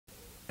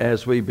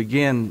As we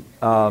begin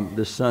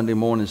this Sunday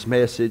morning's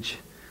message,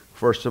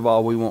 first of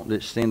all, we want to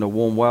extend a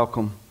warm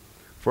welcome.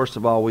 First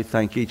of all, we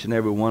thank each and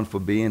every one for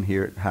being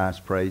here at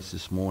Highest Praise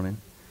this morning.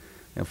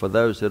 And for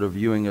those that are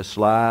viewing us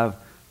live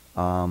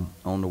on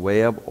the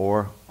web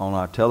or on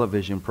our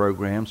television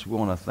programs, we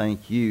want to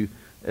thank you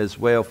as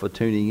well for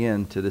tuning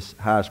in to this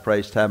Highest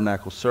Praise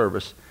Tabernacle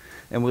service.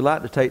 And we'd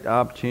like to take the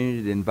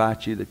opportunity to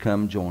invite you to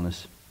come join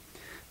us.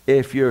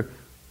 If you're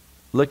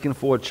looking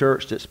for a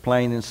church that's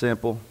plain and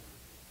simple,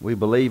 we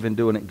believe in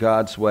doing it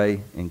God's way,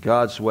 and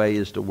God's way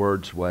is the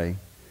Word's way.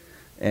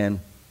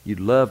 And you'd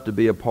love to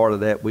be a part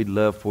of that. We'd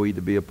love for you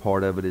to be a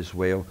part of it as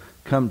well.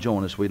 Come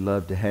join us. We'd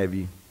love to have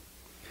you.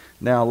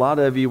 Now, a lot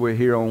of you were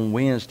here on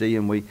Wednesday,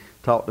 and we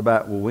talked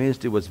about,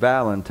 Wednesday was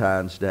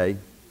Valentine's Day.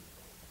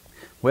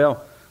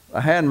 Well,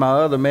 I had my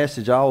other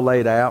message all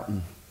laid out,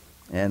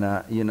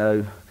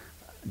 and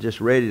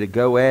just ready to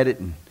go at it,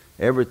 and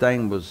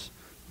everything was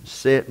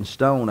set in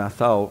stone, I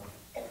thought.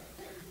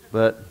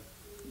 But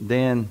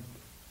then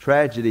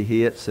tragedy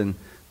hits, and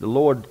the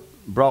Lord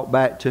brought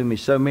back to me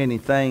so many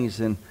things,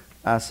 and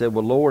I said,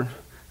 well, Lord,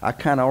 I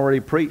kind of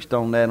already preached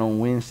on that on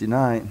Wednesday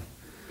night.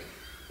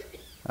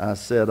 I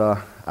said,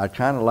 I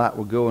kind of like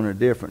we'll go in a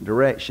different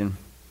direction,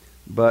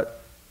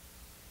 but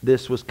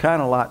this was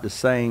kind of like the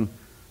same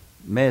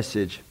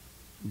message,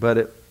 but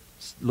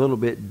it's a little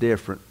bit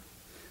different.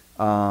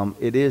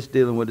 It is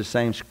dealing with the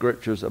same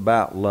scriptures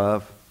about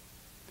love.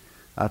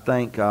 I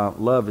think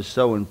love is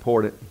so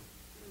important.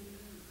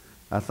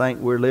 I think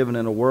we're living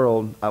in a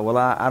world,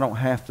 I don't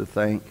have to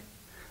think.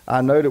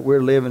 I know that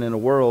we're living in a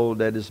world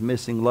that is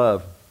missing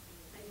love.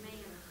 Amen.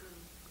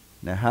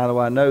 Now, how do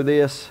I know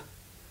this?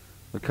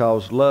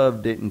 Because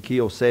love didn't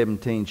kill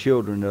 17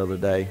 children the other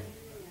day.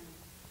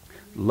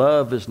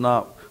 Love is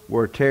not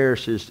where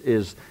terrorists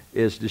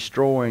is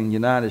destroying the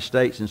United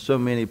States in so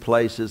many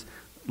places.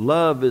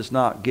 Love is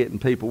not getting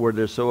people where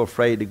they're so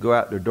afraid to go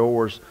out their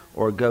doors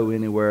or go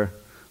anywhere.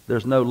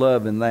 There's no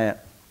love in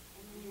that.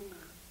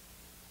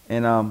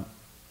 And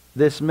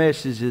this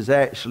message is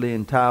actually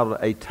entitled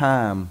A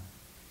Time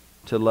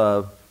to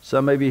Love.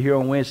 Some of you here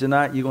on Wednesday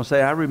night, you're going to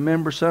say, I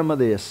remember some of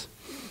this.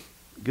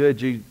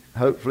 Good.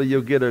 Hopefully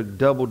you'll get a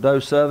double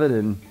dose of it,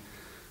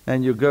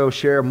 and you'll go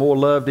share more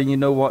love than you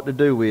know what to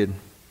do with.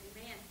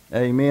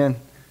 Amen. Amen.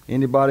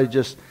 Anybody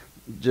just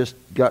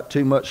got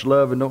too much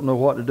love and don't know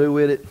what to do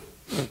with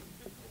it?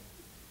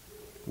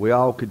 We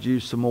all could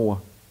use some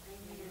more.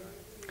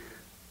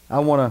 I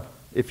want to,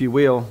 if you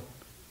will,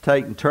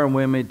 take and turn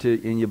with me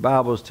in your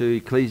Bibles to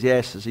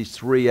Ecclesiastes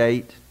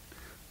 3:8.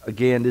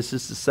 Again, this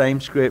is the same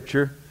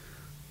scripture,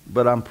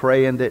 but I'm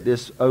praying that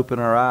this open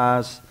our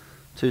eyes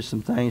to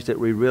some things that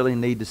we really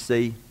need to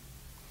see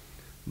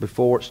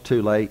before it's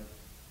too late.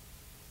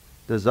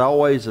 There's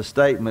always a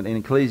statement in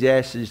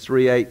Ecclesiastes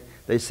 3:8.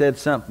 They said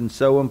something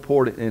so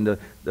important in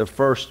the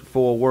first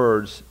four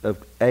words of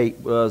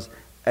 8 was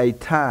a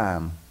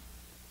time.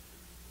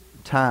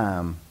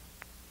 Time.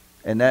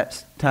 And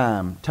that's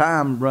time.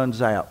 Time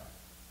runs out.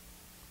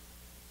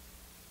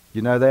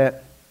 You know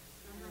that?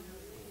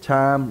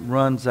 Time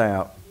runs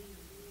out.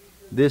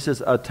 This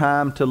is a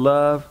time to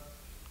love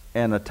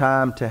and a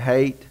time to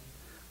hate,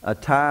 a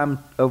time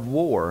of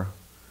war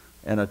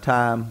and a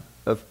time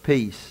of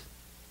peace.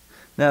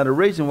 Now, the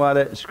reason why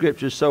that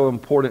scripture is so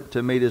important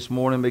to me this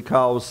morning,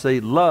 because,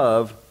 see,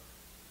 love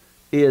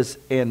is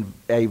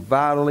a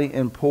vitally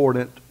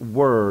important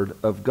word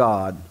of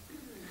God.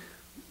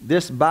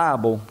 This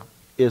Bible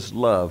is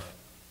love.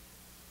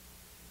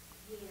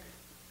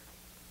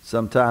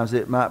 Sometimes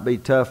it might be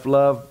tough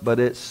love, but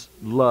it's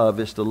love.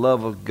 It's the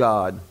love of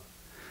God.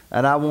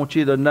 And I want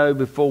you to know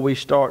before we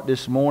start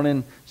this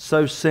morning,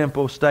 so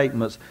simple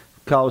statements.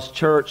 Because,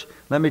 church,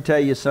 let me tell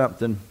you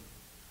something.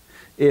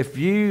 If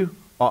you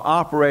are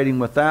operating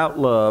without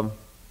love,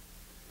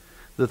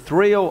 the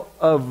thrill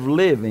of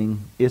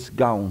living is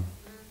gone.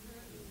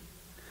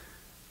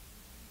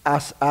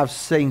 I've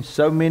seen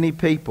so many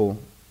people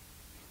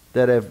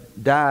that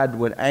have died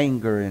with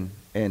anger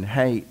and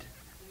hate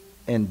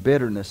and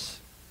bitterness.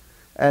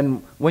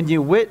 And when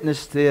you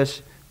witness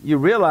this, you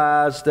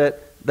realize that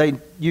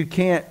you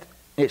can't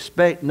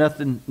expect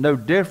nothing no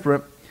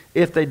different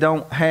if they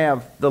don't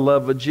have the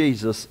love of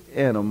Jesus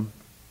in them.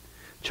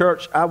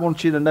 Church, I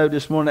want you to know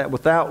this morning that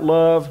without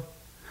love,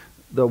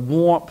 the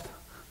warmth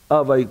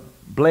of a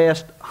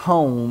blessed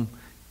home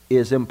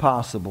is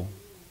impossible.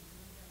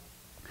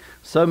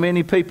 So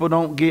many people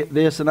don't get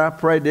this, and I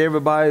pray to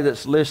everybody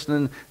that's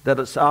listening that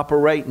it's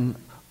operating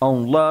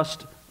on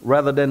lust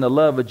rather than the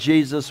love of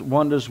Jesus,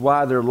 wonders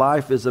why their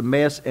life is a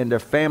mess and their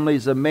family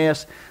is a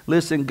mess.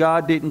 Listen,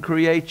 God didn't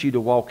create you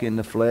to walk in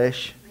the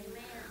flesh. Amen.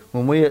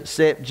 When we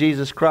accept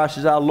Jesus Christ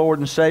as our Lord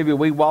and Savior,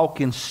 we walk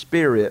in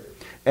spirit.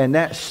 And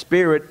that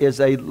spirit is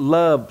a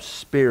love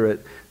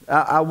spirit.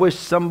 I wish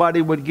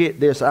somebody would get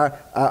this.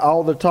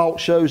 All the talk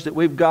shows that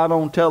we've got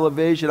on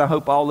television, I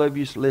hope all of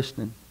you's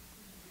listening.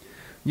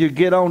 You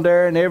get on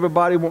there and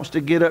everybody wants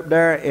to get up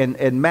there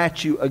and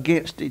match you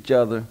against each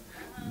other.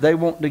 They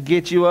want to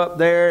get you up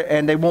there,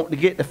 and they want to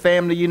get the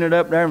family unit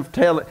up there and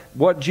tell it,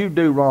 what'd you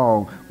do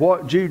wrong?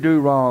 What'd you do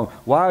wrong?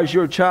 Why is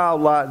your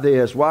child like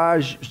this? Why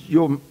is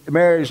your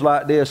marriage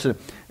like this?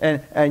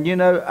 And you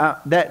know,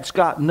 that's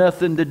got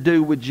nothing to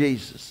do with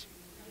Jesus.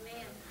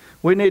 Amen.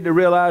 We need to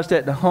realize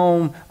that the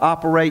home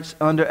operates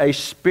under a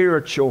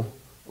spiritual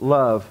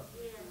love.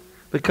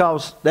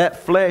 Because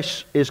that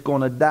flesh is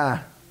going to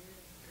die.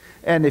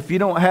 And if you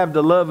don't have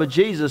the love of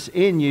Jesus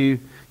in you,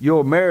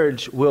 your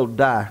marriage will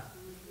die.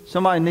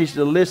 Somebody needs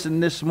to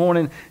listen this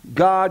morning.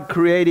 God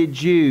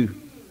created you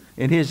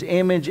in His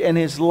image and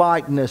His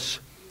likeness.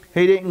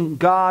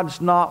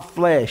 God's not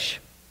flesh.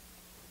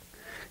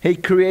 He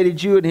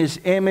created you in His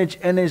image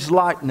and His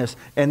likeness.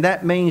 And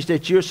that means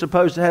that you're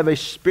supposed to have a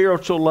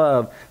spiritual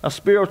love. A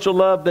spiritual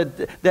love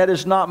that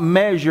is not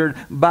measured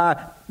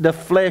by the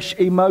flesh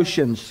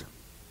emotions.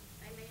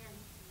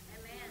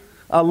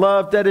 A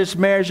love that is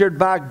measured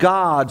by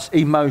God's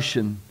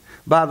emotion,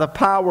 by the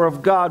power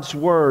of God's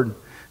Word.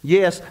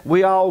 Yes,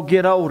 we all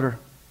get older,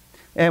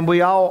 and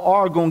we all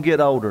are going to get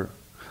older.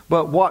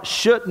 But what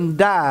shouldn't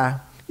die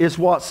is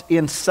what's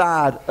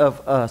inside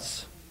of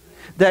us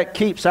that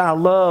keeps our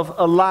love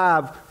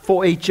alive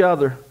for each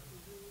other.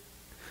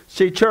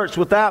 See, church,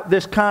 without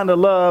this kind of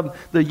love,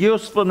 the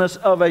usefulness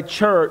of a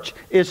church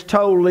is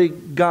totally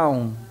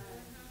gone.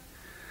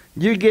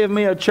 You give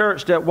me a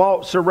church that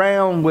walks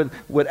around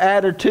with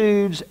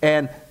attitudes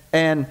and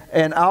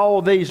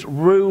all these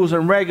rules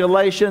and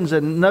regulations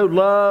and no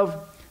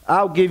love,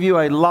 I'll give you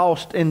a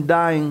lost and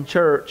dying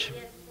church.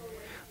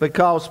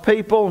 Because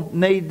people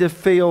need to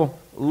feel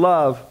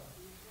love.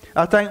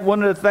 I think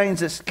one of the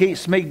things that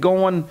keeps me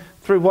going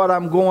through what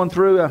I'm going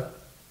through,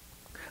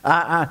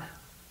 I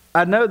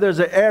know there's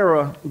an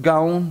era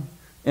gone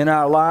in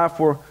our life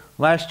where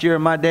last year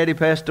my daddy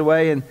passed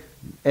away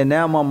and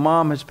now my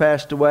mom has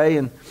passed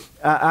away.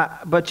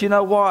 But you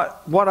know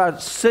what? What I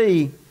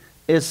see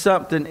is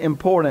something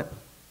important.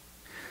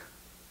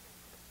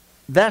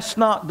 That's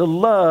not the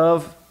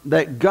love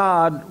that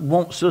God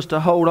wants us to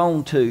hold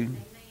on to.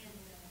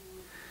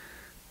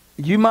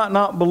 You might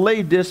not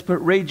believe this, but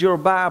read your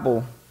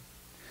Bible.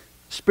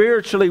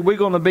 Spiritually, we're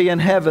going to be in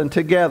heaven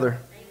together.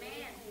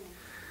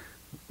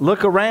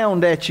 Look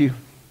around at you.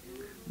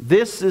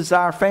 This is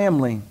our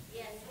family.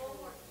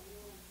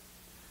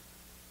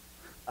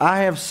 I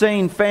have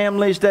seen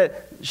families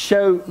that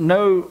show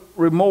no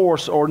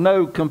remorse or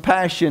no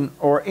compassion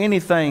or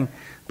anything.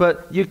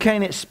 But you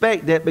can't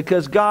expect that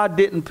because God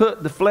didn't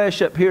put the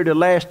flesh up here to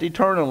last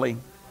eternally.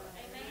 Amen.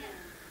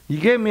 You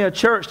give me a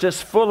church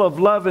that's full of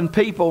loving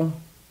people.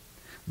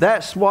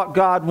 That's what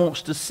God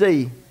wants to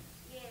see.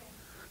 Yes.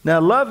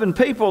 Now, loving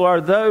people are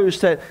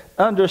those that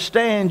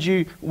understand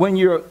you when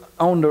you're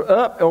on the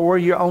up or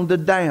when you're on the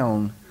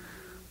down.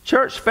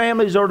 Church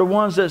families are the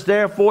ones that's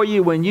there for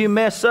you when you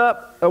mess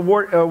up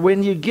or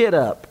when you get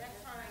up.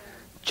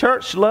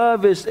 Church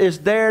love is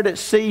there that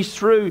sees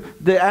through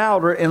the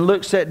outer and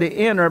looks at the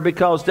inner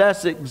because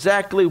that's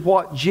exactly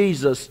what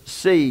Jesus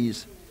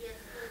sees.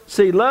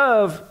 See,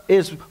 love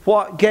is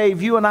what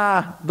gave you and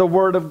I the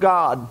Word of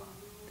God.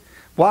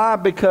 Why?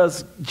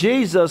 Because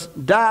Jesus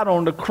died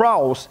on the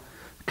cross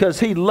because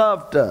He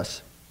loved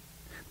us.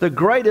 The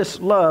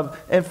greatest love.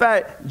 In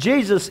fact,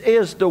 Jesus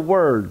is the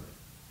Word.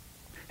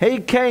 He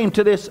came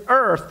to this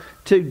earth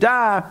to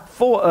die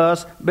for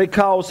us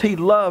because He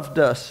loved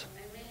us.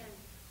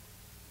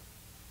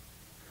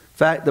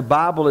 In fact, the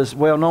Bible is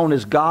well known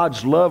as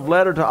God's love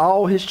letter to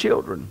all His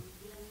children.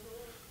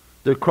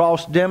 The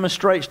cross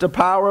demonstrates the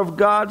power of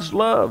God's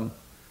love.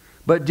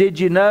 But did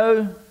you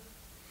know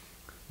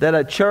that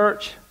a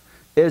church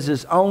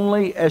is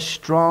only as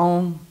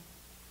strong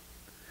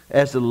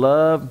as the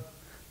love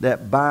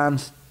that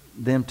binds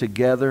them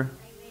together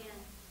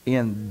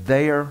in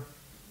their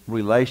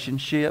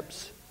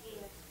relationships?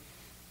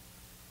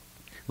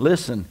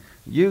 Listen,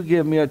 you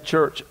give me a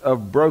church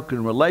of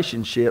broken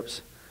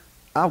relationships,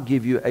 I'll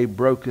give you a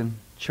broken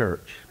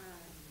church.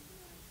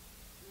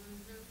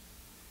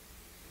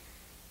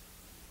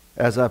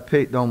 As I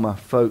picked on my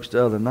folks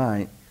the other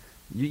night,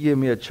 you give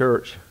me a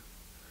church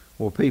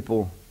where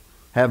people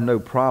have no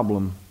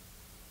problem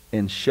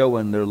in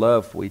showing their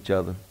love for each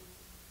other.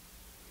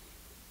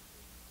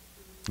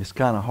 It's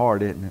kind of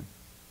hard, isn't it?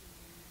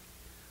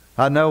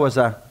 I know as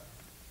I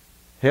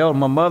held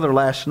my mother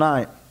last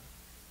night,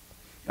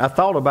 I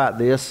thought about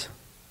this.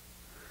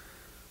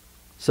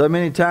 So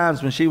many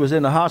times when she was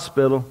in the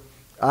hospital,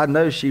 I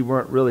know she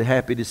weren't really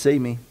happy to see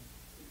me.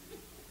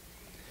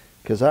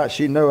 Because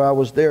she knew I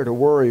was there to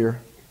worry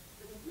her.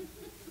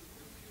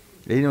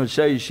 You know, to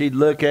show you, she'd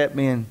look at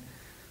me and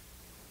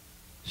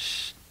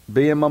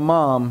being my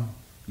mom,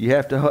 you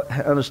have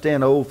to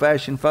understand the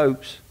old-fashioned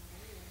folks.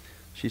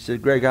 She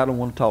said, Greg, I don't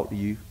want to talk to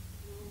you.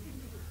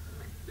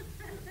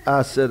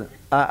 I said,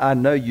 I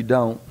know you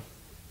don't.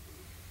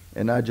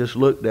 And I just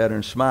looked at her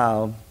and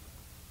smiled.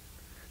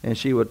 And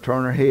she would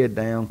turn her head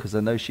down because I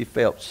know she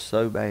felt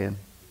so bad.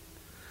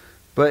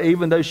 But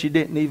even though she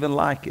didn't even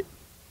like it,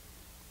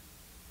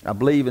 I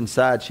believe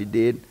inside she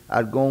did,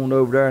 I'd go on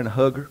over there and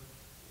hug her,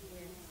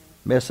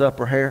 mess up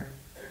her hair.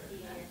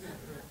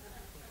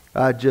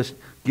 I'd just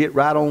get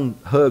right on,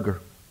 hug her,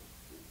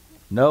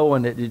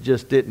 knowing that it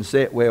just didn't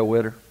sit well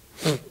with her.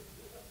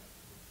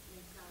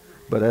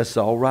 But that's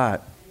all right,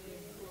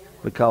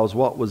 because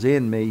what was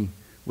in me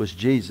was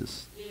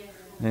Jesus.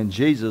 And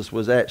Jesus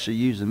was actually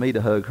using me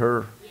to hug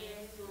her.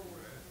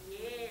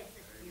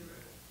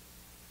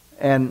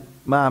 And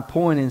my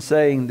point in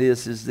saying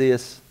this is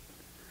this.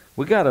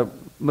 We got to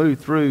move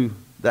through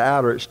the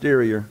outer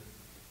exterior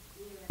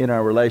in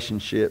our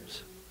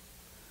relationships.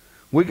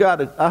 We got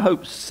to, I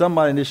hope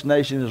somebody in this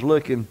nation is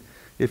looking,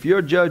 if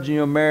you're judging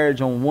your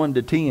marriage on 1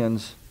 to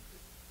 10s,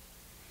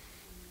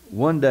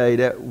 one day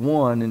that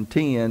 1 in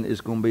 10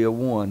 is going to be a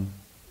 1.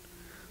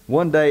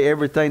 One day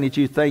everything that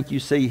you think you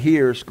see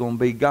here is going to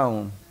be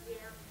gone.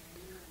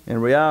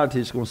 And reality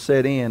is going to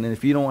set in. And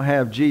if you don't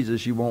have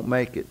Jesus, you won't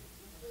make it.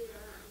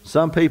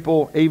 Some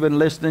people, even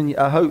listening,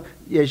 I hope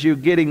as you're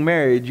getting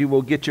married, you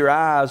will get your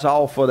eyes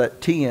off of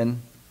that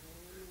 10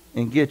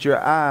 and get your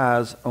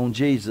eyes on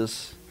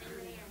Jesus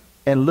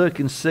and look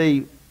and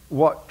see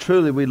what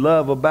truly we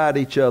love about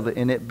each other,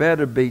 and it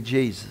better be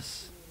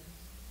Jesus.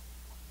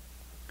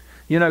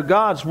 You know,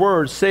 God's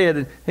Word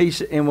said,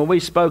 and when we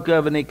spoke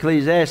of in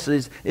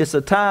Ecclesiastes, it's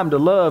a time to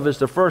love is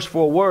the first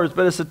 4 words,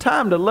 but it's a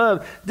time to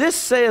love. This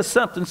says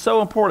something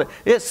so important.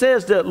 It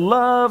says that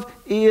love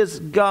is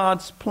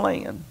God's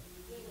plan.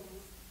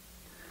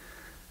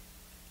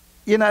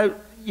 You know,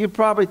 you're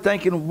probably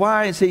thinking,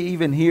 why is he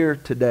even here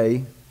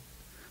today?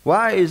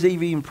 Why is he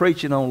even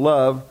preaching on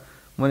love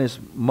when his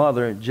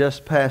mother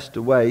just passed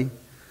away?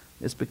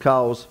 It's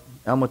because,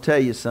 I'm going to tell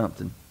you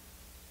something.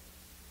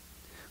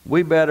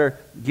 We better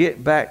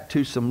get back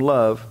to some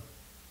love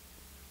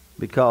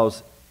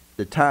because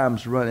the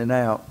time's running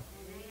out.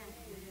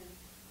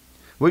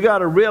 We got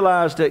to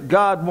realize that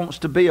God wants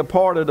to be a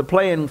part of the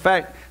plan. In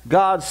fact,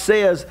 God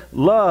says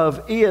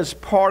love is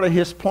part of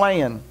his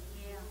plan.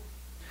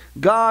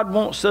 God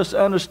wants us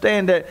to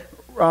understand that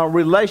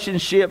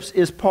relationships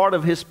is part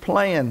of his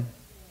plan.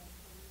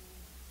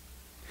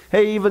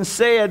 He even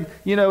said,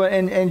 you know,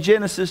 in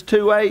Genesis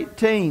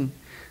 2:18,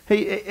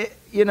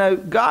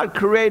 God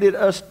created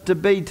us to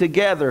be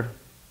together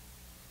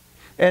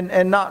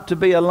and not to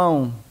be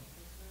alone.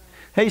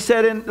 He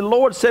said, and the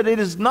Lord said, it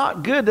is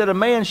not good that a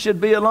man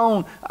should be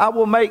alone. I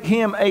will make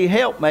him a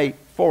helpmate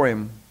for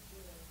him.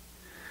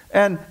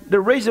 And the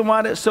reason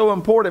why that's so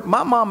important,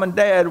 my mom and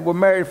dad were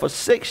married for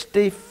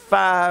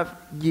 65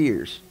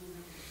 years.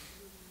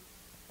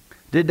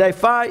 Did they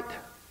fight?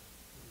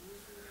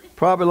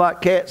 Probably like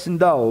cats and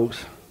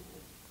dogs.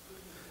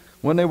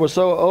 When they were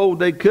so old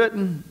they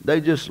couldn't,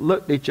 they just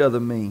looked at each other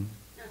mean.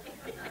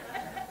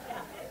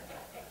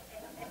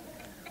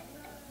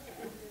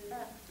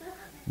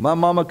 My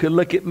mama could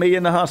look at me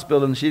in the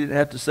hospital and she didn't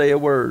have to say a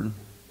word.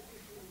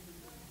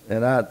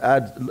 And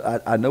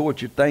I know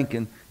what you're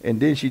thinking. And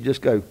then she'd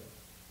just go,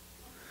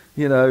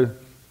 you know.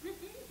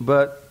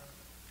 But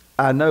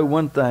I know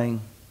one thing.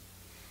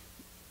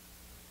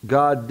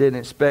 God didn't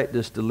expect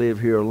us to live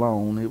here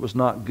alone. It was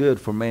not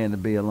good for man to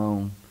be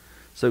alone.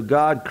 So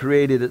God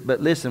created it. But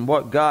listen,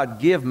 what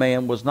God give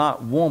man was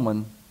not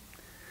woman,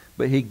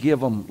 but he give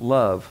them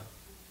love.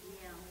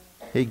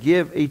 He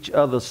give each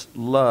other's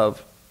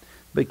love.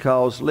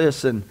 Because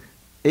listen,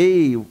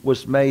 Eve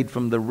was made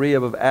from the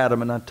rib of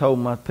Adam. And I told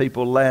my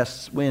people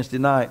last Wednesday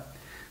night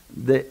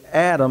that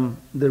Adam,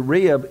 the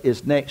rib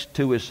is next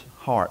to his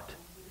heart.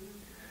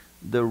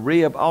 The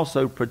rib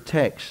also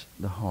protects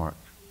the heart.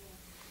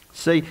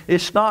 See,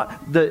 it's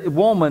not the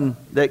woman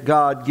that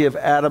God give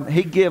Adam.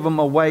 He gave him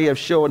a way of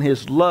showing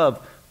his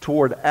love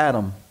toward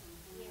Adam.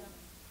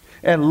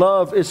 And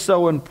love is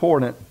so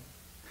important.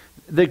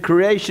 The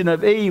creation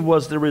of Eve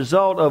was the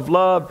result of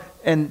love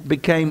and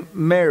became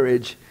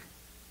marriage.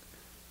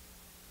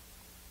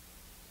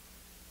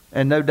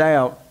 And no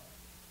doubt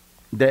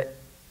that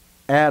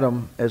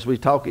Adam, as we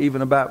talk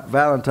even about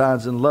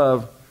Valentine's and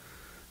love,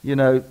 you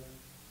know,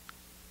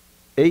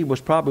 Eve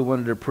was probably one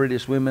of the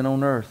prettiest women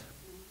on earth.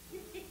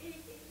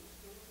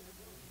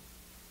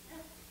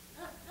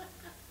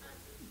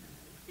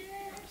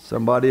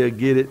 Somebody will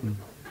get it.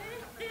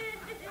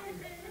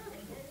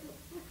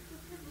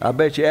 I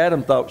bet you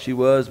Adam thought she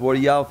was. What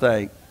do y'all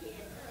think?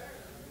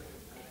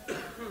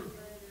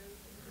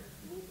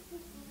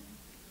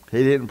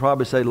 He didn't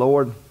probably say,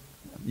 Lord,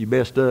 you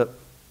messed up.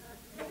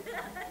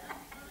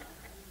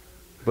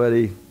 But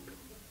he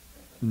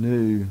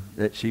knew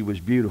that she was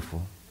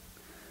beautiful.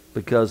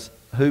 Because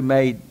who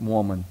made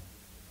woman?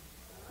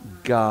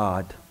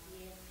 God.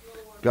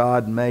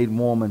 God made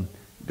woman.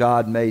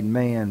 God made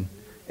man.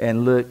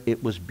 And look,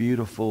 it was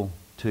beautiful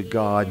to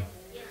God.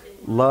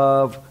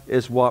 Love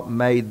is what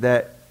made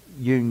that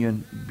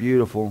union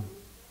beautiful.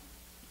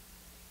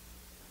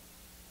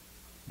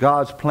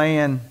 God's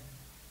plan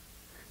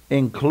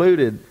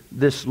included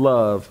this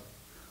love.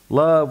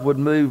 Love would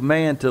move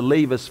man to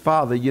leave his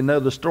father, you know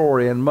the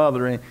story, and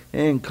mother,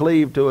 and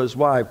cleave to his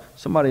wife.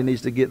 Somebody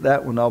needs to get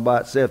that one all by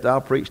itself.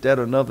 I'll preach that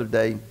another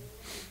day.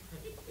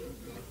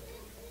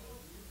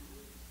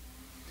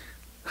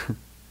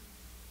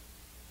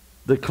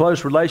 The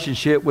close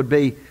relationship would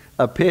be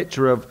a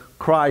picture of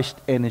Christ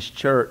and his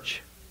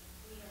church.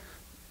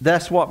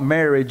 That's what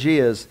marriage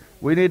is.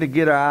 We need to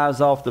get our eyes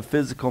off the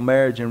physical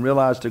marriage and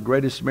realize the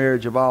greatest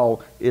marriage of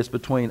all is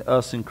between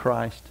us and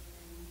Christ.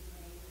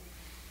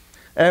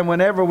 And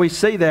whenever we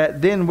see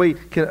that, then we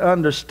can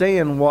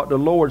understand what the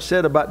Lord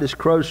said about this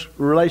close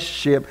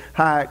relationship,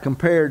 how it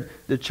compared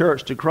the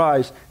church to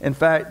Christ. In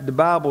fact, the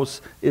Bible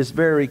is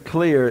very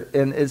clear,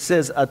 and it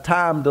says a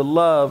time to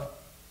love,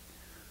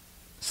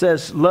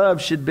 says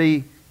love should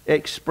be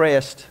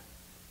expressed.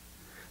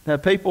 Now,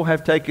 people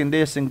have taken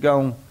this and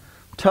gone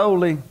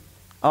totally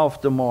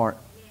off the mark.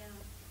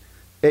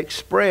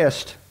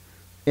 Expressed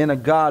in a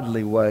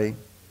godly way.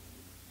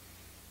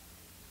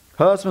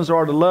 Husbands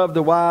are to love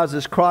their wives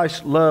as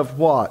Christ loved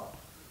what?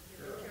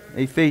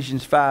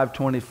 Ephesians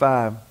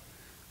 5:25.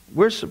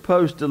 We're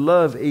supposed to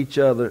love each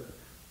other,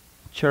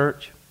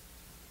 church,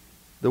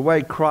 the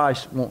way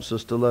Christ wants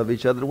us to love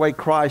each other, the way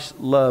Christ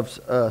loves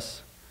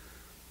us.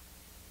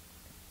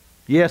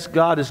 Yes,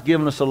 God has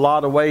given us a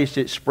lot of ways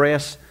to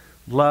express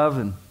love,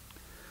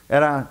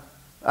 and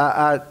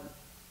I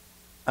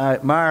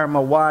admire my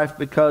wife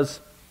because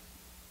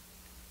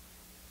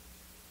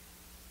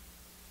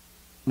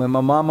when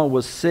my mama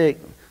was sick,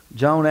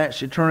 Joan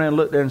actually turned around and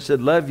looked at her and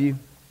said, "Love you."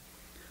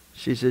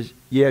 She says,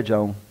 "Yeah,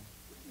 Joan."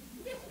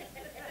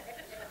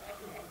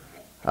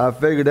 I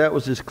figured that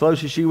was as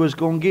close as she was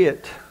going to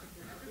get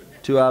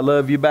to "I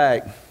love you"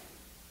 back.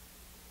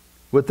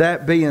 With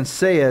that being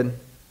said,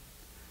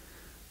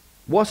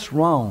 what's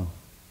wrong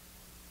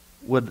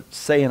with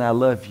saying "I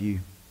love you"?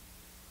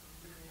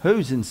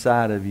 Who's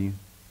inside of you?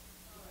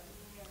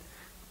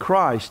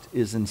 Christ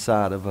is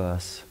inside of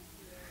us.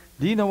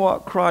 Do you know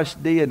what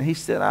Christ did? He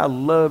said, "I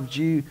loved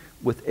you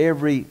with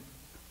every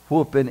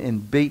whooping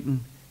and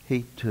beating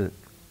He took."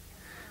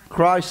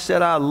 Christ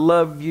said, "I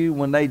love you"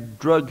 when they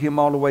drug Him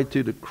all the way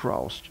to the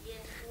cross.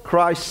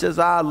 Christ says,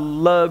 "I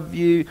love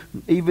you,"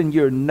 even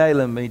you're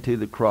nailing me to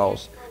the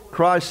cross.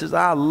 Christ says,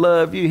 "I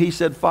love you." He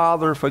said,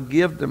 "Father,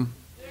 forgive them,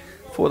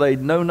 for they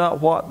know not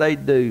what they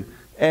do."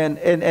 And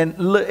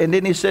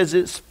then He says,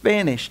 "It's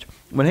finished."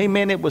 When He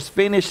meant it was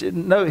finished,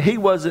 no, He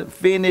wasn't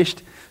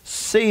finished.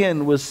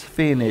 Sin was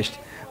finished.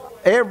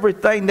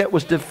 Everything that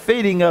was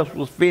defeating us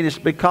was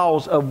finished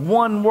because of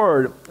one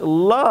word.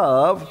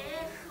 Love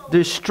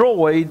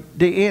destroyed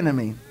the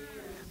enemy.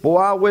 Boy,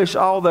 I wish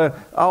all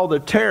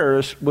the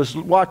terrorists was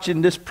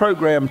watching this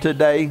program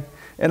today.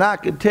 And I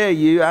can tell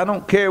you, I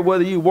don't care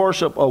whether you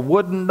worship a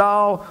wooden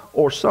doll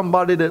or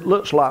somebody that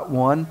looks like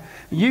one.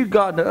 You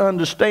got to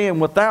understand,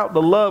 without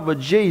the love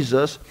of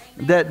Jesus,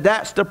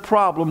 that's the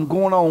problem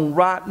going on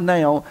right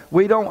now.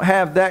 We don't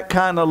have that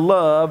kind of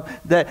love,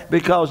 that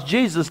because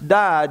Jesus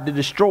died to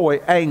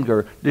destroy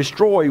anger,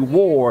 destroy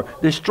war,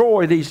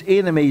 destroy these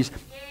enemies.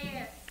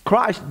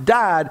 Christ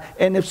died,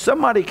 and if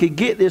somebody could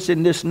get this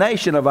in this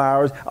nation of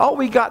ours, all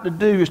we got to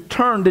do is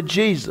turn to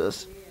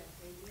Jesus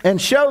and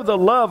show the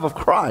love of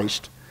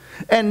Christ,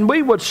 and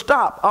we would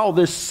stop all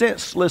this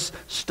senseless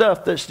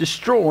stuff that's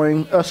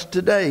destroying us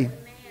today.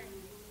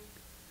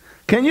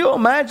 Can you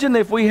imagine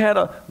if we had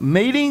a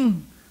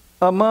meeting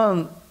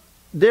among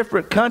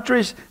different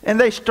countries and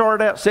they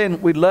started out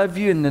saying, "We love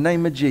you in the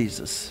name of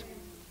Jesus"?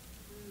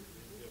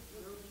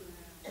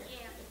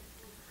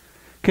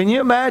 Can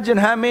you imagine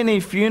how many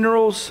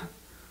funerals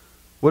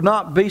would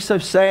not be so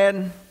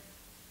sad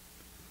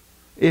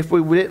if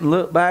we didn't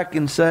look back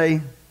and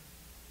say,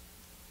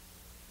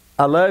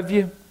 "I love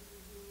you,"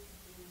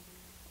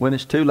 when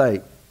it's too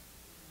late?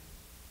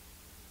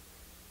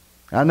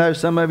 I know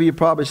some of you are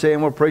probably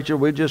saying, "Well, preacher,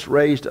 we're just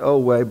raised the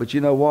old way." But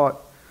you know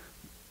what?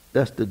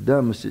 That's the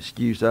dumbest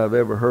excuse I've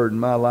ever heard in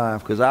my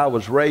life, because I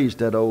was raised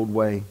that old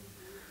way.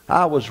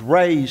 I was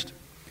raised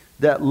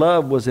that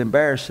love was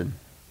embarrassing.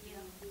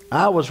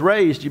 I was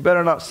raised, you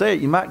better not say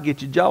it, you might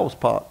get your jaws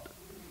popped.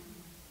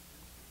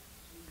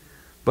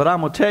 But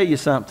I'm going to tell you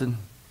something.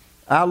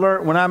 I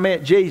learned when I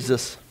met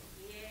Jesus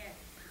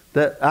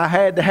that I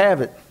had to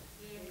have it.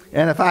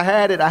 And if I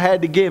had it, I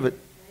had to give it.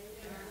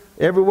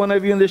 Every one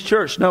of you in this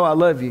church know I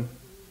love you.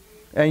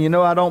 And you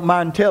know I don't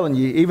mind telling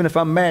you, even if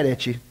I'm mad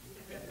at you.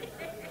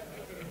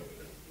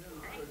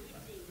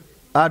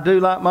 I do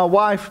like my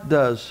wife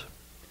does.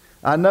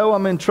 I know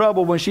I'm in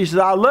trouble when she says,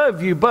 "I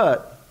love you,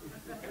 but..."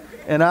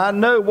 And I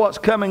know what's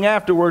coming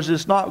afterwards.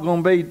 It's not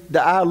going to be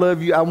the "I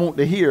love you" I want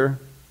to hear.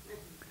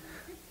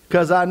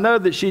 Because I know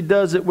that she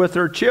does it with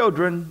her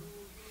children.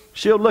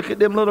 She'll look at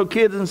them little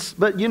kids and,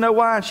 "But you know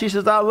why?" She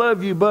says, "I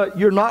love you, but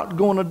you're not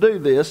going to do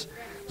this."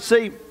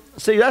 See,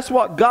 that's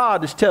what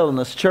God is telling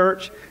us,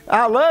 church.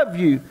 I love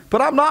you,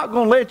 but I'm not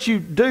going to let you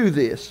do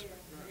this.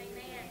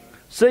 Amen.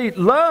 See,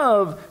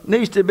 love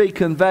needs to be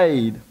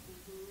conveyed.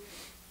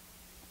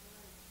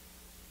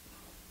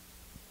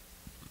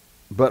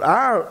 But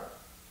our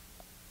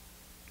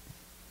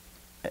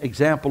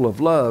example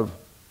of love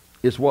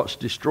is what's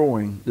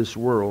destroying this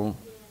world.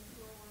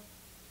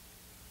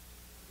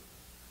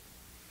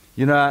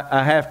 You know,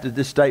 I have to,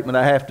 this statement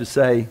I have to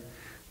say,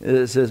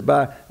 it says,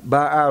 by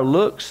our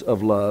looks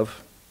of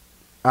love,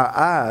 our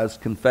eyes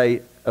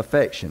convey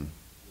affection.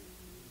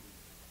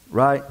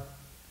 Right?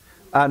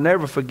 I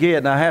never forget,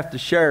 and I have to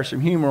share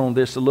some humor on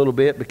this a little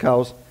bit,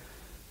 because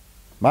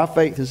My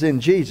faith is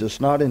in Jesus,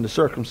 not in the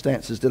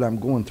circumstances that I'm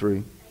going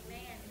through.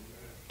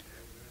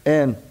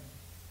 And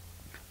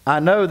I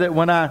know that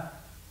when I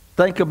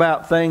think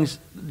about things,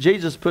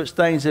 Jesus puts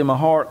things in my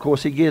heart. Of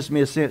course, He gives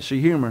me a sense of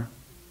humor.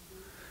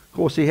 Of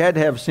course, He had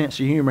to have a sense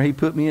of humor. He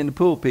put me in the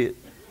pulpit.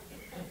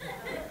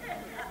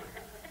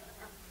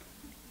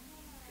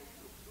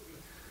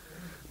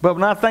 But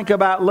when I think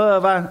about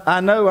love, I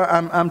know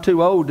I'm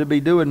too old to be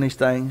doing these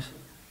things.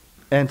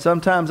 And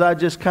sometimes I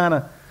just kind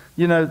of,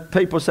 you know,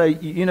 people say,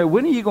 you know,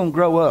 when are you going to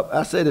grow up?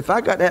 I said, if I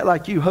got that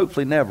like you,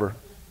 hopefully never.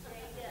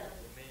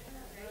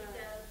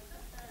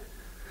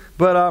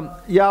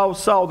 But y'all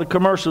saw the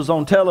commercials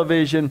on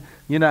television,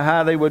 you know,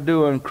 how they were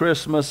doing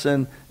Christmas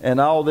and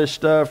all this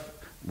stuff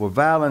with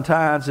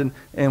Valentine's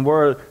and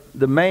where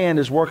the man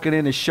is working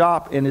in his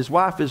shop and his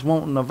wife is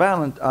wanting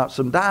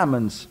some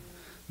diamonds.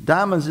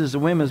 Diamonds is the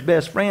women's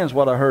best friends,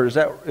 what I heard.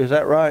 Is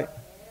that right?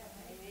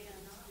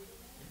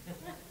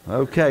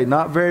 Okay,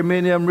 not very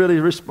many of them really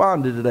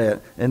responded to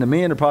that. And the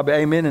men are probably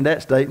amen in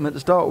that statement to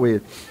start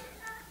with.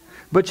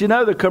 But you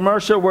know the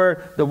commercial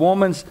where the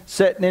woman's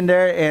sitting in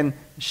there and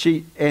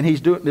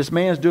this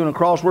man's doing a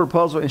crossword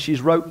puzzle and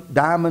she's wrote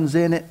diamonds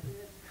in it.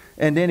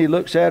 And then he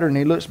looks at her and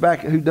he looks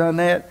back at who done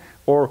that.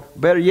 Or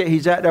better yet,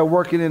 he's out there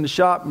working in the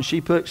shop and she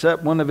picks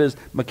up one of his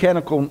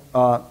mechanical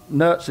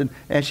nuts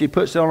and she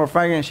puts it on her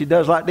finger and she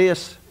does like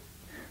this.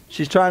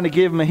 She's trying to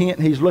give him a hint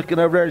and he's looking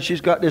over there and she's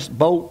got this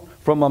bolt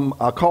from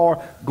a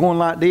car going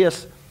like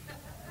this.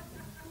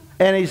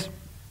 And he's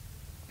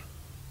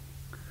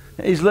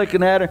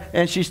looking at her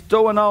and she's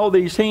throwing all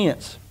these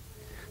hints.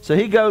 So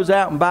he goes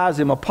out and buys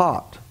him a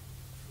pot,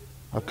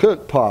 a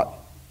cook pot.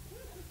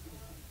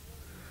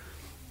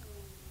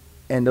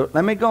 And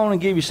let me go on and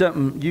give you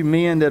something, you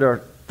men that are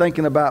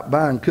thinking about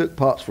buying cook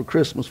pots for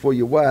Christmas for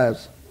your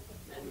wives.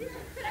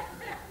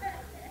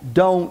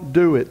 Don't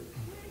do it.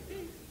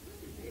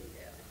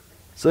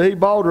 So he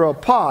bought her a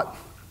pot,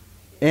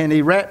 and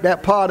he wrapped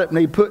that pot up, and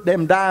he put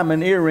them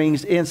diamond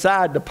earrings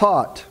inside the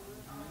pot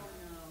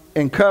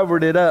and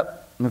covered it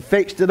up and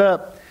fixed it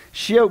up.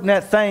 She opened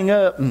that thing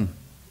up, and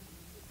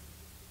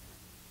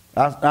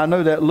I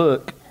know that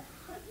look.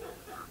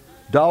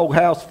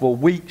 Doghouse for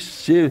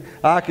weeks.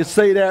 I could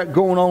see that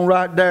going on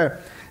right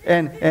there.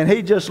 And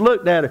he just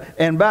looked at her.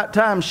 And by the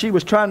time she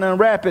was trying to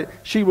unwrap it,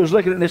 she was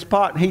looking at this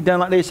pot, and he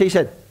done like this. He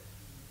said,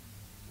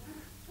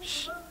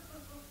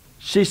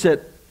 she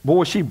said,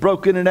 boy, she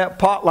broke into that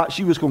pot like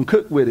she was going to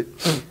cook with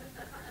it.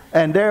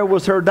 And there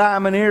was her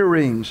diamond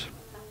earrings.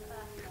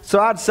 So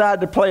I decided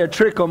to play a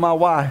trick on my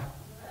wife.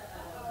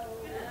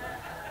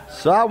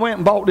 So I went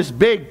and bought this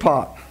big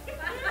pot.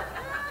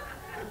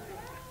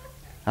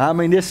 I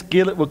mean, this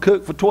skillet would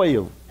cook for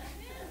 12.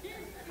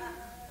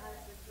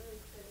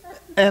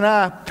 And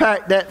I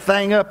packed that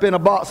thing up in a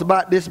box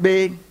about this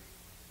big.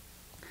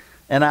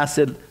 And I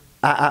said,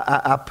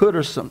 I put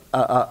her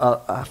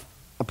I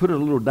put her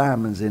little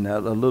diamonds in there, a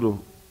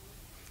little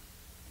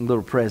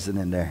present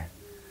in there.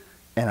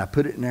 And I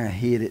put it in there and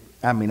hid it.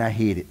 I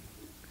hid it.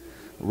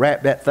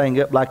 Wrapped that thing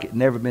up like it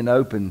never been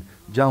opened.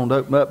 Joan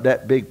opened up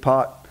that big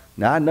pot.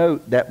 Now, I know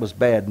that was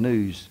bad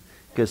news.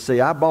 Because,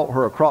 see, I bought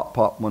her a crock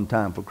pot one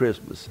time for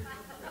Christmas.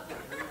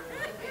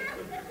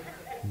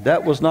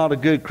 That was not a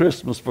good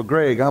Christmas for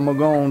Greg, I'm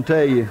going to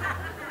tell you.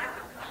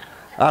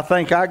 I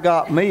think I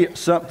got me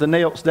something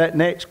else that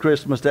next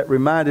Christmas that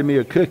reminded me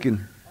of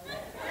cooking.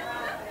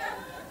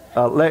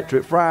 An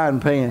electric frying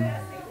pan.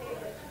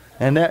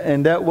 And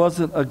that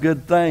wasn't a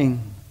good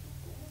thing.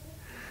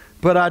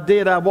 But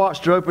I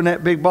watched her open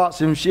that big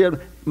box, and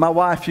my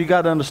wife, you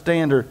got to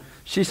understand her.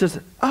 She says,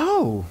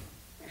 oh.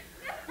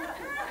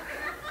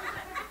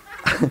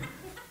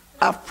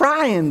 A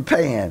frying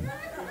pan.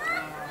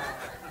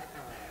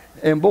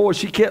 And boy,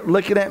 she kept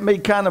looking at me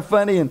kind of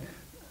funny,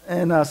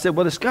 and I said,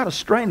 well, it's got a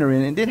strainer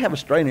in it. It did have a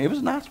strainer. It was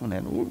a nice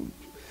one.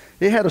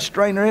 It had a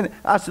strainer in it.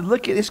 I said,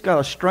 look at it, it's got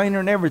a strainer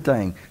and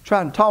everything.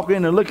 Trying to talk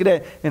in and look at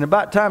that. And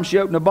about the time she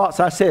opened the box,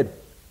 I said,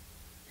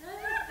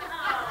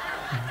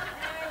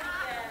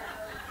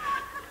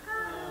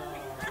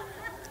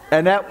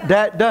 and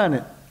that done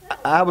it.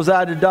 I was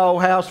out of the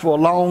doghouse for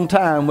a long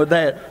time with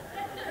that.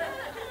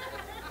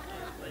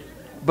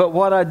 But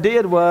what I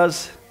did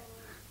was,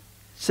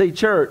 see,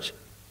 church,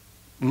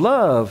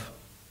 love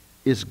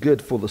is good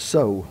for the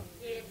soul.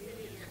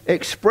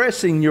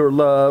 Expressing your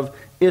love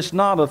is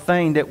not a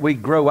thing that we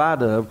grow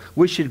out of.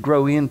 We should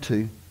grow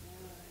into.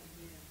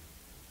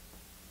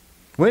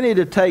 We need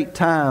to take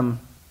time,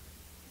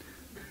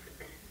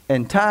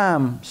 and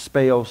time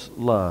spells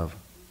love.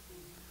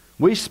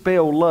 We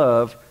spell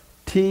love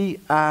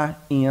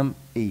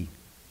T-I-M-E.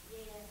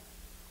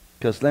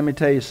 Because let me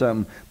tell you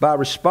something. By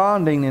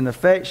responding in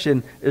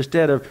affection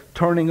instead of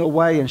turning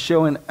away and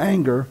showing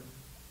anger,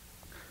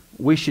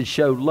 we should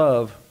show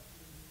love.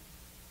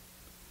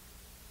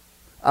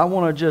 I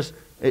want to just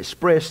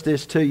express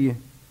this to you.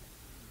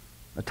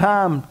 A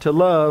time to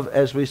love,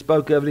 as we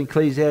spoke of in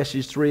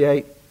Ecclesiastes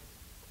 3:8,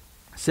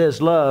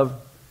 says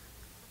love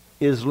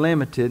is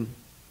limited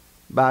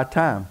by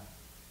time.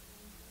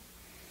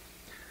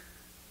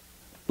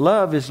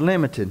 Love is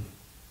limited.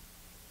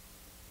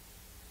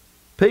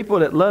 People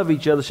that love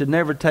each other should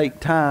never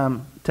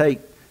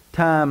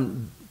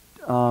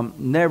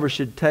never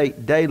should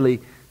take daily,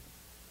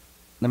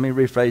 let me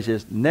rephrase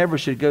this, never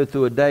should go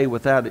through a day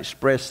without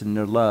expressing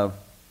their love.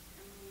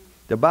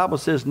 The Bible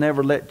says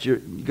never let you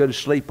go to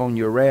sleep on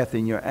your wrath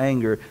and your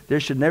anger.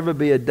 There should never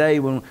be a day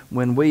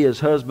when we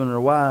as husbands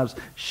or wives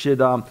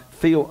should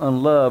feel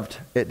unloved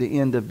at the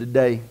end of the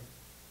day.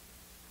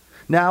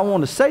 Now I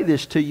want to say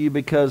this to you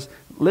because,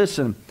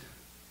 listen,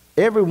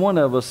 every one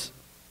of us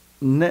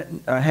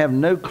have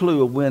no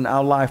clue of when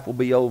our life will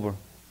be over.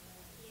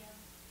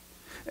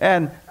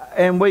 And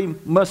we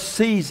must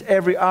seize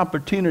every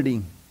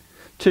opportunity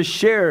to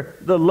share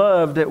the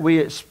love that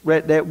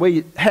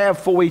we have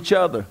for each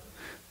other.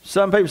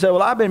 Some people say,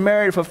 well, I've been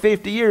married for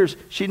 50 years.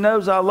 She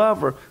knows I love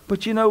her.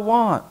 But you know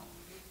what?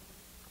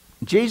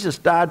 Jesus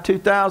died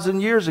 2,000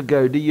 years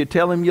ago. Do you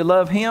tell him you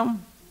love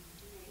him?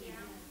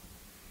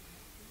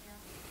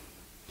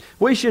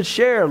 We should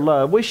share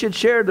love. We should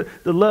share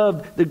the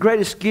love, the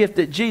greatest gift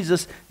that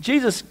Jesus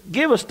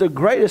give us the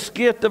greatest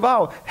gift of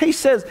all. He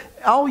says,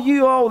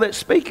 all that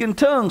speak in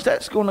tongues,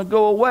 that's going to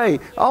go away.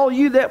 All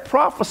you that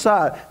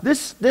prophesy,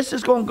 this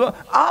is going to go.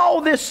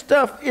 All this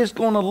stuff is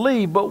going to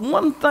leave, but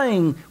one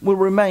thing will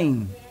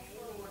remain.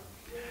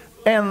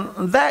 And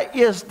that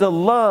is the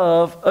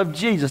love of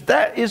Jesus.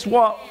 That is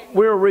what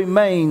will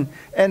remain.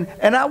 And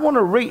I want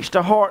to reach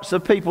the hearts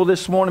of people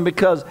this morning,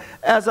 because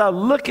as I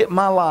look at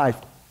my life,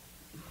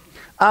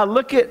 I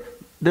look at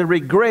the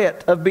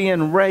regret of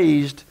being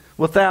raised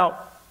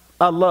without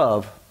a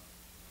love.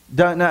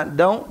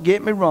 Don't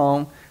get me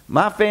wrong.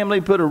 My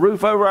family put a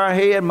roof over our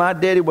head. My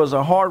daddy was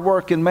a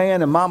hard-working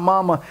man, and my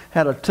mama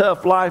had a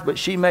tough life, but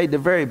she made the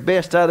very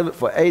best out of it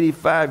for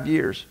 85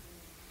 years.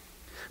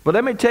 But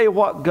let me tell you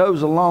what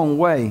goes a long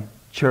way,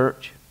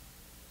 church.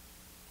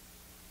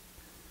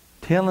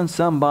 Telling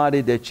somebody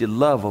that you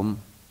love them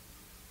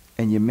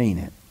and you mean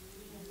it.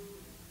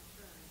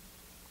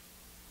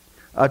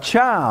 A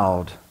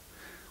child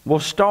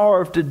will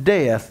starve to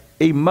death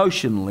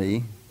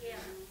emotionally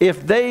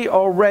if they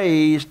are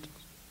raised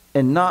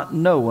and not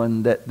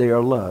knowing that they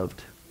are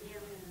loved.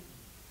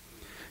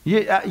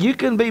 You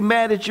can be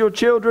mad at your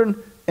children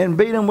and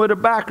beat them with a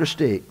biker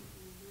stick.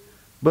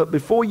 But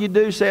before you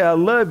do, say, I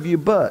love you,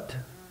 but.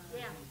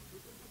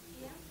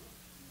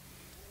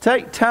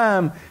 Take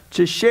time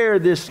to share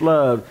this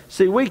love.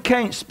 See, we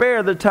can't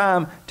spare the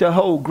time to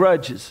hold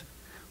grudges.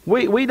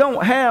 We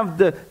don't have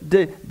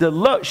the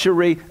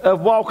luxury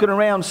of walking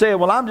around saying,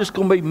 well, I'm just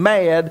going to be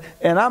mad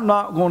and I'm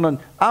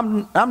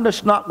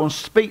just not going to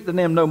speak to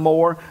them no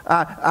more.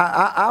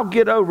 I'll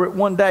get over it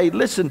one day.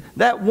 Listen,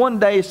 that one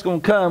day is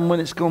going to come when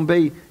it's going to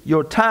be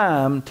your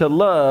time to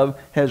love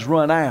has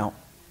run out.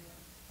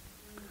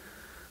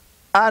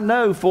 I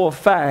know for a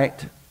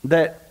fact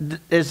that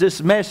as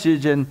this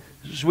message and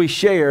as we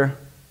share,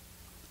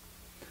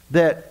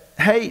 that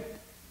hate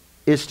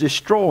is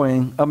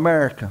destroying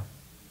America.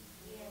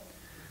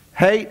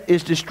 Hate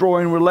is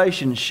destroying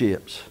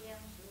relationships.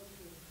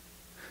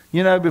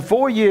 You know,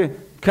 before you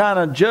kind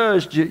of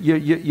judge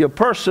your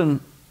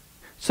person,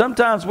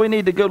 sometimes we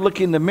need to go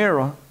look in the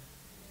mirror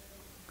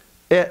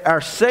at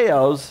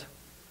ourselves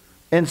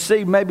and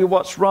see maybe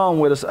what's wrong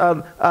with us.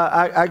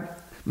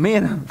 Me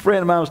and a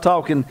friend of mine was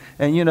talking,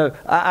 and you know,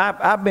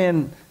 I've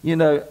been, you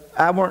know,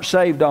 I weren't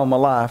saved all my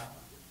life.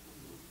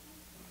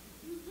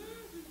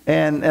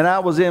 And I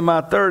was in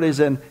my 30s,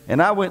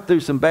 and I went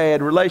through some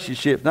bad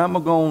relationships. Now I'm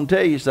going to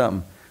tell you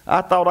something.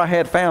 I thought I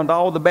had found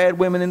all the bad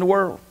women in the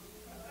world.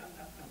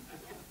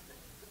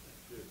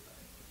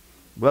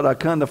 But I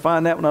come to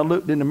find out when I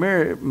looked in the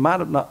mirror, it might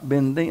have not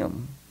been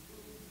them.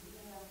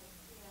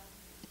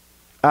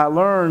 I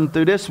learned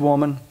through this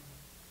woman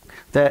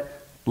that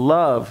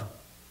love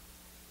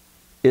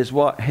is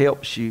what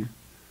helps you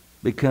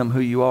become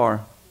who you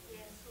are.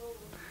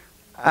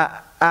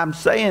 I'm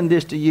saying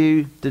this to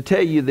you to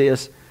tell you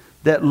this,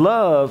 that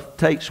love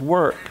takes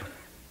work.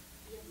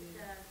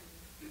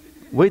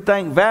 We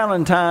think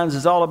Valentine's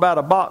is all about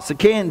a box of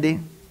candy.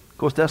 Of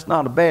course, that's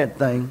not a bad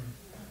thing.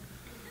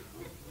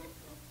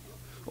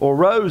 Or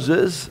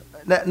roses.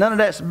 None of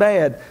that's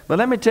bad. But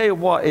let me tell you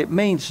what, it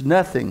means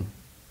nothing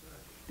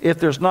if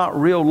there's not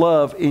real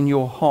love in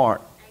your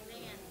heart.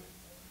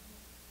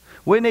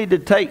 We need to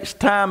take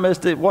time,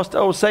 what's the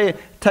old saying?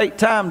 Take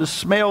time to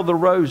smell the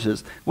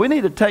roses. We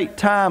need to take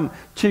time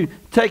to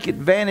take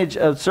advantage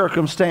of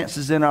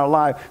circumstances in our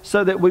life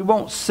so that we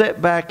won't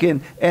sit back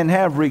and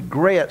have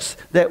regrets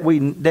that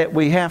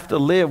we have to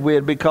live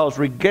with, because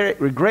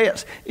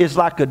regrets is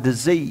like a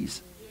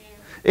disease.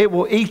 It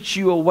will eat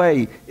you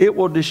away. It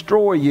will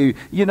destroy you.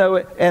 You know,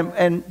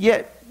 and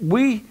yet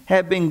we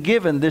have been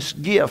given this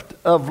gift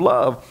of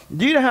love.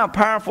 Do you know how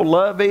powerful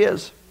love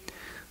is?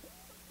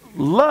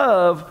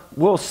 Love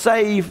will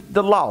save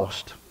the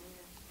lost.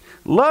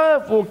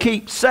 Love will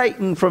keep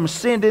Satan from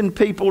sending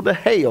people to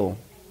hell.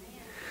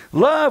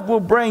 Love will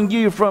bring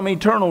you from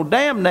eternal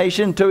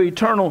damnation to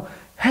eternal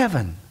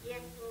heaven.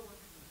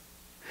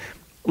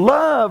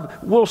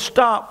 Love will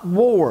stop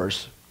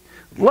wars.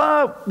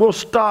 Love will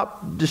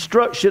stop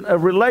destruction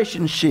of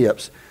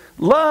relationships.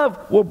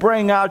 Love will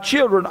bring our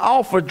children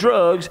off of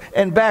drugs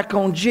and back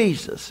on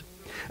Jesus.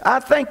 I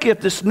think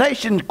if this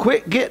nation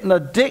quit getting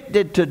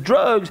addicted to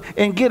drugs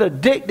and get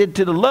addicted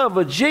to the love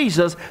of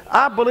Jesus,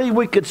 I believe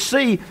we could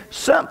see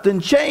something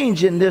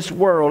change in this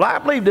world. I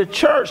believe the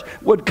church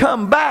would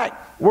come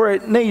back where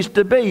it needs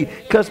to be,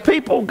 because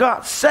people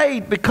got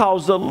saved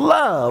because of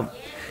love.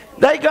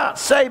 They got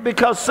saved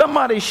because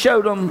somebody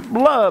showed them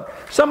love.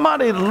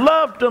 Somebody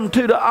loved them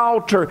to the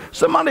altar.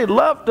 Somebody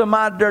loved them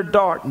out of their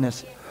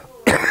darkness.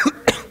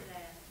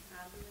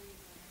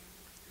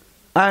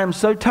 I am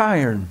so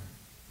tired,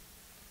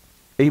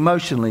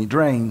 emotionally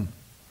drained,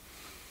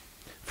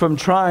 from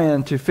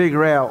trying to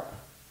figure out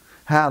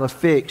how to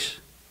fix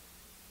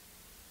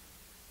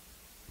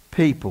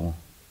people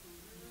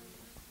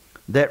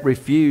that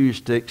refuse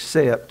to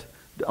accept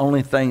the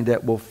only thing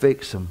that will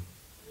fix them.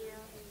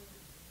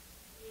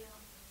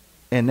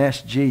 And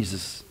that's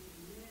Jesus.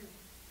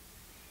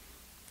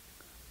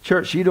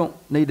 Church, you don't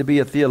need to be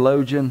a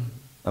theologian,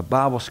 a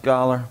Bible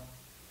scholar,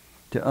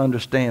 to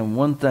understand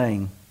one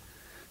thing.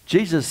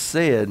 Jesus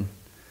said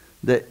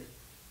that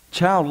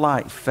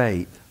childlike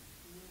faith,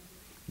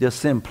 the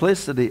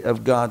simplicity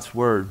of God's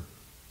Word,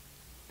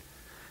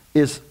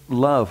 is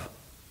love.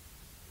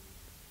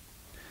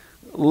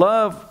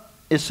 Love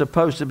is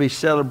supposed to be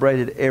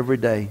celebrated every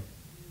day.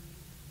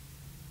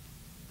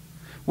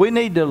 We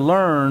need to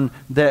learn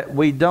that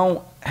we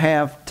don't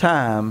have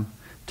time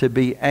to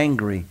be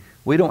angry.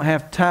 We don't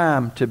have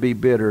time to be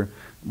bitter.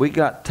 We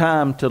got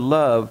time to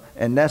love,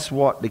 and that's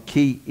what the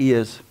key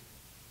is.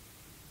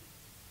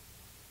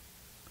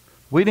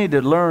 We need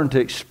to learn to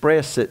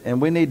express it,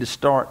 and we need to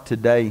start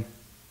today.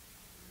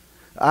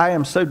 I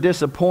am so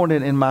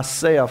disappointed in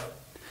myself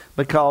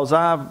because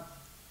I've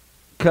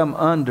come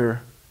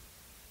under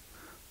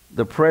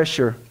the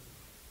pressure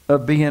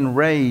of being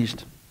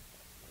raised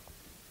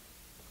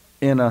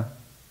in a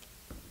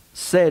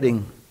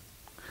setting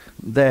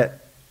that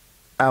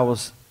I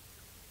was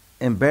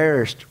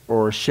embarrassed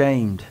or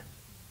ashamed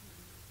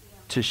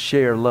to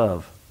share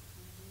love.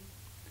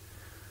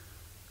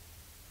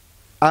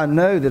 I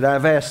know that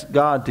I've asked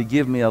God to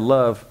give me a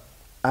love.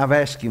 I've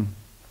asked Him,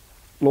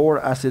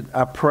 Lord, I said,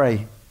 I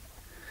pray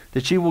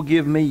that you will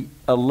give me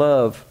a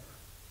love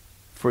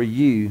for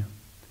you,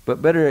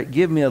 but better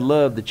give me a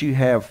love that you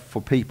have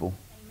for people.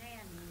 Amen.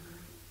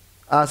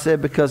 I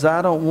said, because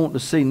I don't want to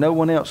see no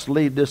one else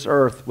leave this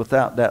earth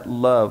without that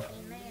love.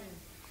 Amen.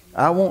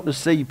 I want to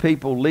see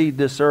people leave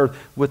this earth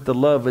with the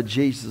love of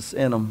Jesus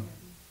in them.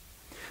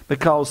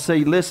 Because,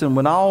 see, listen,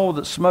 when all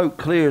the smoke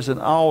clears and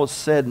all is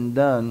said and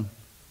done,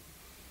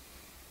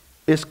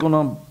 it's going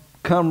to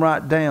come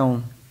right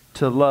down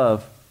to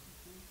love.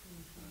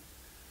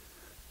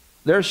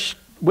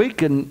 We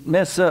can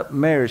mess up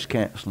marriage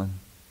counseling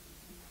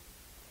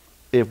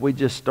if we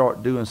just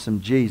start doing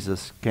some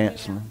Jesus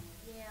counseling.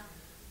 Yeah.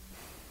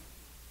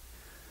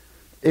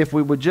 If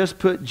we would just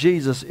put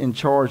Jesus in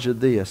charge of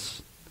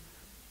this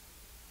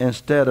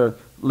instead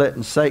of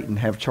letting Satan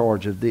have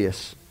charge of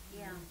this,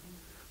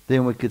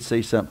 then we could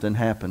see something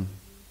happen.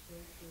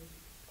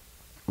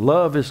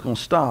 Love is going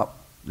to stop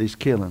these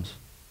killings.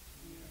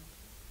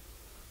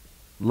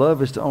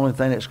 Love is the only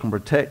thing that's going to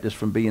protect us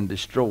from being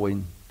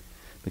destroyed,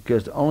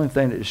 because the only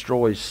thing that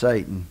destroys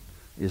Satan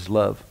is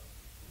love.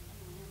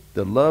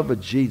 The love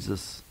of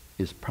Jesus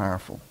is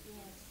powerful.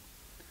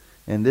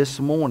 And this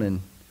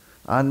morning,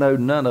 I know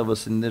none of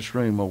us in this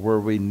room are where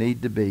we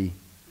need to be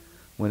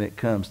when it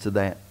comes to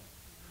that.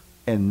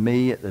 And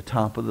me at the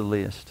top of the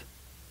list.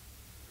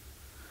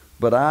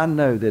 But I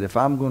know that if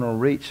I'm going to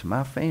reach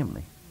my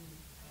family,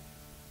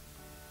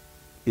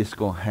 it's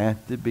going to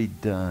have to be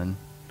done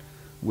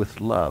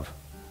with love.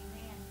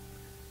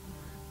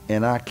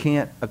 And I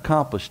can't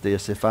accomplish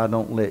this if I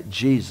don't let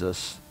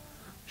Jesus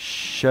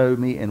show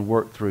me and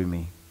work through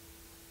me.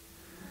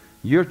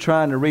 You're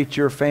trying to reach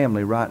your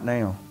family right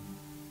now.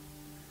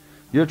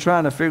 You're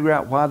trying to figure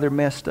out why they're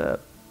messed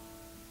up.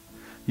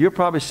 You're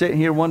probably sitting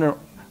here wondering,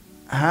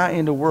 how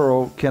in the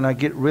world can I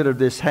get rid of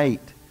this hate?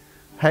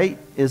 Hate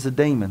is a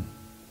demon.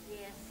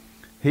 Yes.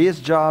 His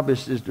job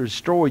is to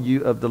destroy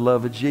you of the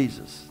love of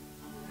Jesus.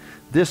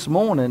 This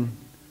morning,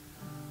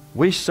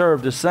 we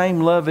serve the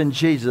same love in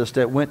Jesus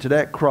that went to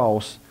that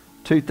cross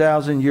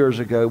 2,000 years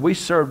ago. We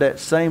serve that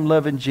same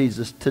love in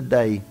Jesus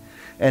today.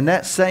 And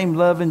that same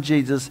love in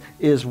Jesus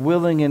is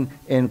willing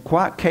and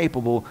quite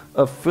capable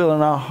of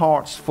filling our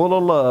hearts full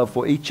of love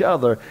for each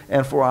other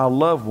and for our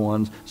loved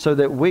ones, so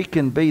that we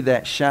can be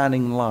that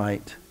shining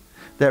light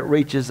that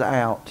reaches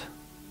out.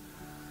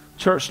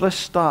 Church, let's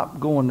stop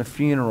going to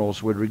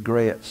funerals with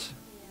regrets.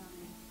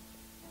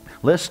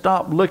 Let's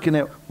stop looking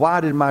at,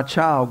 why did my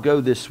child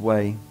go this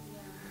way?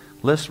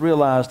 Let's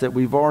realize that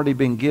we've already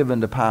been given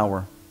the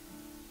power.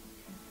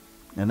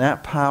 And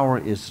that power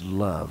is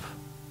love.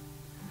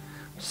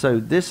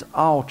 So this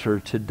altar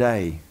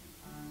today,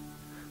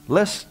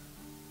 let's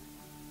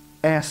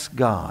ask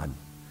God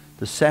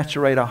to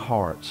saturate our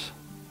hearts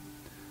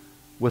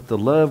with the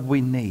love we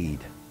need,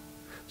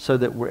 so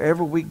that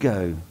wherever we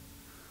go,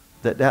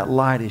 that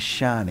light is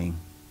shining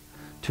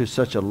to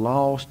such a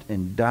lost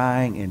and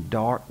dying and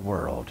dark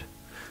world,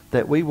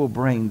 that we will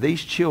bring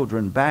these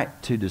children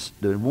back to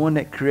the one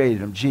that created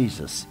them,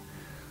 Jesus,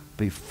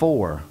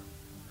 before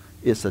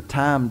it's a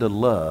time to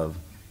love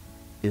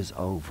is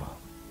over.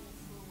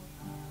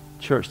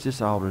 Church,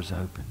 this altar is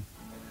open.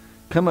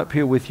 Come up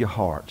here with your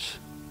hearts.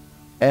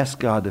 Ask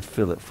God to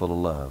fill it full of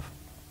love.